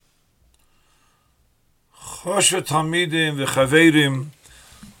Choshet Hamidim v'Chaverim.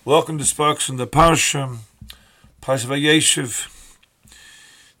 Welcome to Sparks from the Parsha, Parsha Vayeshev.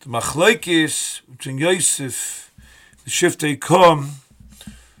 The Machlokes between Yosef, the Shiftei Kom,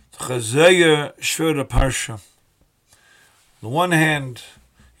 the Chazaya Shver Parsha. On the one hand,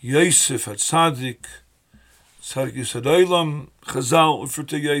 Yosef had Tzaddik Yisad Olam, Chazal referred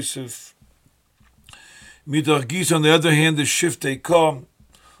to Yosef. Midar Gis, on the other hand, the Shiftei Kom,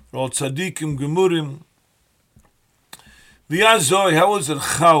 all Tzaddikim Gemurim. V'yazoi, how was it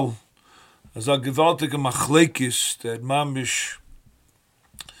chal? As a gewaltige machlekes that mamish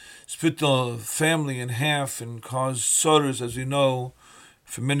split the family in half and caused sorrows, as we know,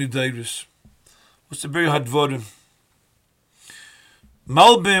 for many days. What's the very hadvorim?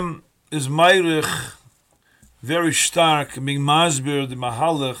 Malbim is meirich very stark, being masbir the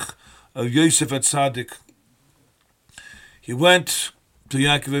mahalach of Yosef at Tzaddik. He went to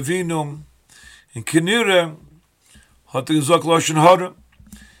Yaakov Avinu in Kinira. Hat gesagt Lashon Hara.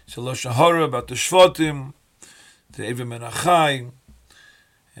 It's a Lashon Hara about the Shvatim, the Evim Menachai,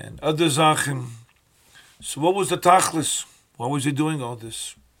 and other Zachen. So what was the Tachlis? Why was he doing all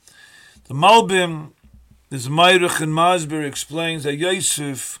this? The Malbim, this Meirich and Masber explains that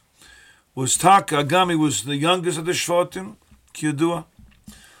Yosef was Taka, Agami was the youngest of the Shvatim, Kiyadua.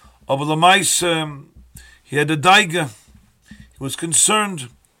 Aber Lamaisa, he had a Daiga. He was concerned.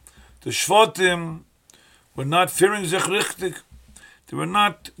 The Shvatim were not fearing sich richtig. They were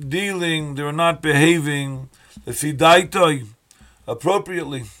not dealing, they were not behaving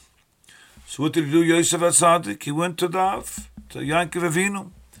appropriately. So what did he do, Yosef at Tzaddik? He went to Dav, to Yaakov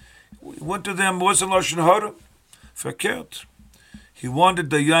Avinu. He went to them, what's the Lashon Hara? Verkehrt. He wanted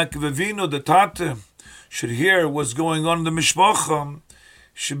the Yaakov Avinu, the Tate, should hear what's going on in the Mishpacha,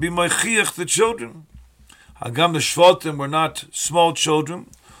 should be Meichiach, the children. Hagam, the Shvatim were not small children.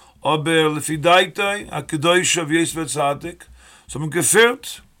 Aber lefidaitai hakadosh of Yosef Tzaddik, so man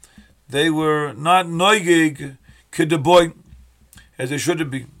gefehrt, they were not neugig kideboy as they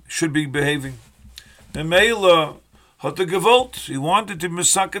should be behaving. And Meila had the gewalt. He wanted to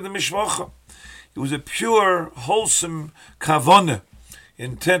misaka the mishvacha. It was a pure, wholesome kavana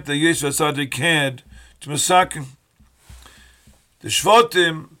intent that Yosef Tzaddik had to misaka. The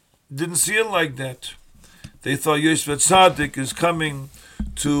Shvatim didn't see it like that. They thought Yosef Tzaddik is coming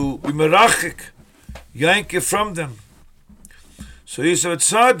to be merachik, yanke from them. So Yosef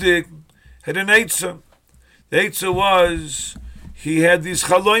Tzaddik had an eitzah. The eitzah was, he had these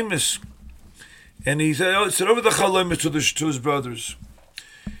chaloimis. And he said over the chaloimis to his brothers.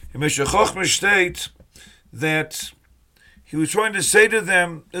 In Meshach Chochmah state that he was trying to say to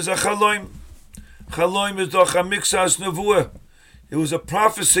them, there's a chaloim. Chaloim is doch a mixas nevuah. It was a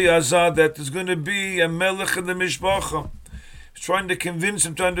prophecy, Azad, that there's going to be a melech in the mishpacha. Trying to convince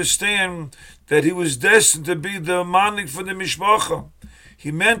him to understand that he was destined to be the manik for the mishpacha.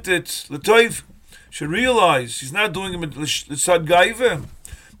 He meant it, l'toiv, should realize he's not doing it l'tzad gaiva,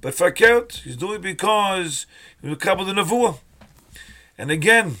 but fakert, he's doing it because he was kabel the nevuah. And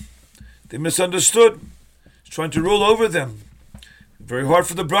again, they misunderstood. He's trying to rule over them. Very hard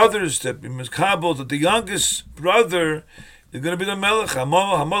for the brothers that be miskabel, that the youngest brother is going to be the melech,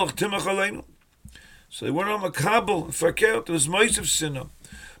 hamalach timach aleinu. So they weren't on Makabel, Fakert, it was Moisef Sinna.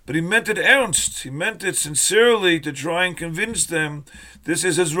 But he meant it ernst, he meant it sincerely to try and convince them this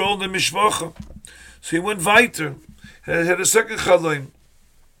is his role in the Mishvacha. So he went weiter, had a second Chaloim.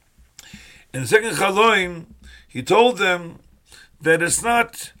 In the second Chaloim, he told them that it's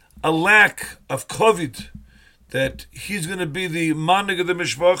not a lack of COVID, that he's going to be the manig of the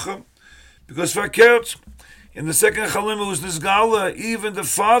Mishvacha, because Fakert, in the second Chalim, it was Nizgala, even the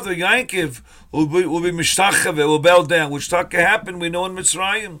father, Yaakov, will be Mishtachave, will bow down, which taka happened, we know in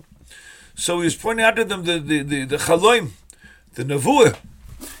Mitzrayim. So he was pointing out to them the Chalim, the Nevuah,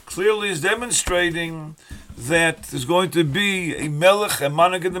 clearly is demonstrating that there's going to be a Melech, a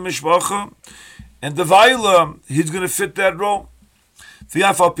Manik in the Mishpacha, and the Vaila, he's going to fit that role. The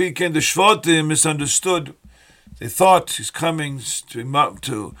Afalpi came, the Shvatim misunderstood. They thought he's coming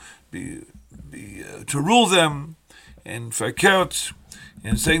to rule them, and Fakert,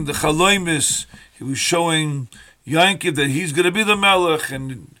 and saying the Chaloimis, he was showing Yankov that he's going to be the Melech,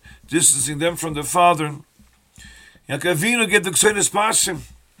 and distancing them from the father. Yaakov Avinu gave the Ksenis Pasim.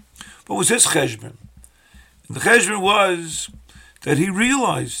 What was his cheshbon? And the cheshbon was that he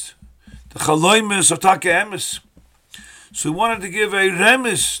realized the Chaloimis are Taka Emes. So he wanted to give a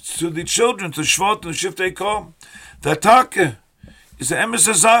remis to the children, to Shvat and Shiftei Kom. That Taka is the Emes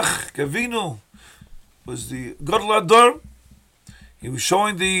Azach. Avinu was the Gadol Ador. He was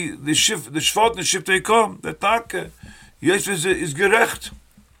showing the Shvat and Shiftei Kom. That Taka, Yosef is gerecht.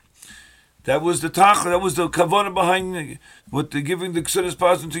 That was the tach. That was the kavanah behind what they're giving the Ksunas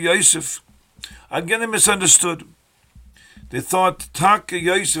Pasim to Yosef. Again, they misunderstood. They thought Taka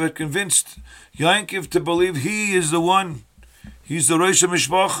Yosef had convinced Yankov to believe he is the one. He's the Rosh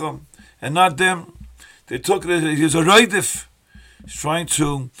Mishpacha, and not them. They took it as he's a Raidif. He's trying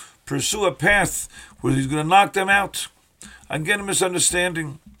to pursue a path where he's going to knock them out. Again, a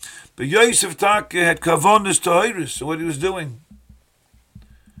misunderstanding. But Yosef Taka had kavonas to Hairis, so what he was doing.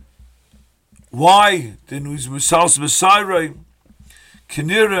 Why? Then he was Misals Messiah,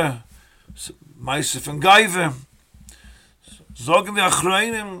 Kinira, Maisef and Gaiva. Zogen the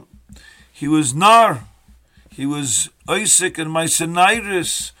Achrayim, he was Nar, he was Isaac and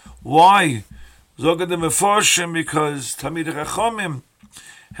Maisenairis. Why? Zogen the Meforshim, because Tamid Chachamim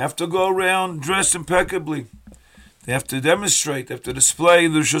have to go around dressed impeccably. They have to demonstrate, they have to display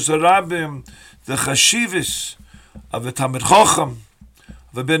the Rishus HaRabim, the Chashivis of a Tamid Chacham,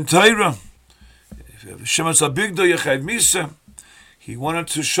 of a Ben Torah. Shemas Abigdo Yechav Misa. He wanted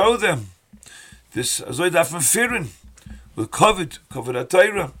to show them this Azoy Dafen Firin with covered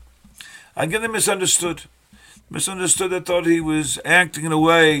Atayra. Again, they misunderstood. They thought he was acting in a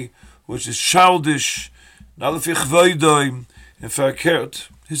way which is childish. In fact,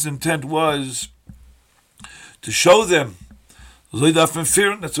 his intent was to show them Azoy Dafen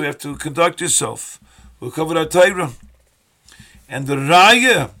Firin. That's how you have to conduct yourself with covered Atayra. And the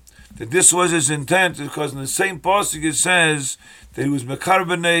Raya that this was his intent because in the same pasuk it says that he was Mekar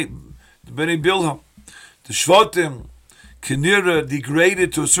B'nei Bilhah. The Shvatim, Kinira,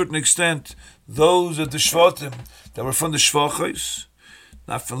 degraded to a certain extent those of the Shvatim that were from the Shvachos,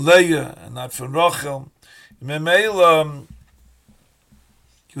 not from Leah and not from Rachel. Memela,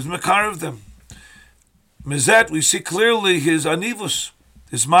 he was Mekar of them. Mizet, we see clearly his anivus,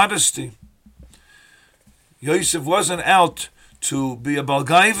 his modesty. Yosef wasn't out to be a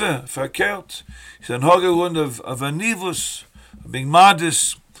balgaiva, fakert. He's an one of anivus, of being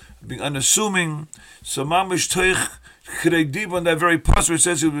modest, of being unassuming. So mamish teich chreidib on that very pasuk it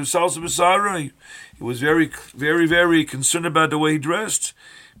says he was salsa b'sarai. He was very, very, very concerned about the way he dressed.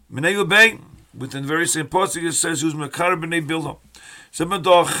 Minei ubei, within the very same pasuk it says he was mekar b'nei bilhah.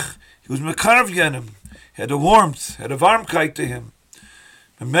 Zemadoch, he was mekar of yenim. He had a warmth, had a varmkeit to him.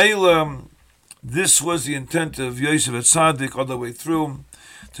 This was the intent of Yosef Atzadik all the way through.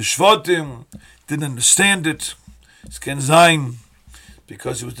 The Shvatim didn't understand it. It's Ken Zayin,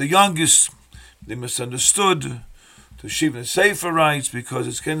 because he was the youngest. They misunderstood. The Shivna Sefer writes, because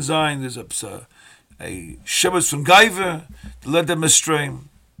it's Ken Zayin, there's a Shebbos from Gaiva that led them astray.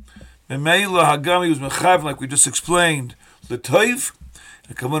 Memela Hagami was Mechav, like we just explained. L'toiv,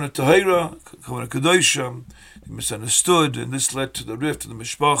 and Kavanah Tahira, Kavanah Kedosha. He misunderstood, and this led to the rift of the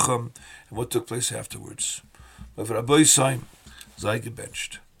Mishpacha and what took place afterwards. But for Rabbi Yisrael, Zay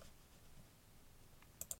gebenched.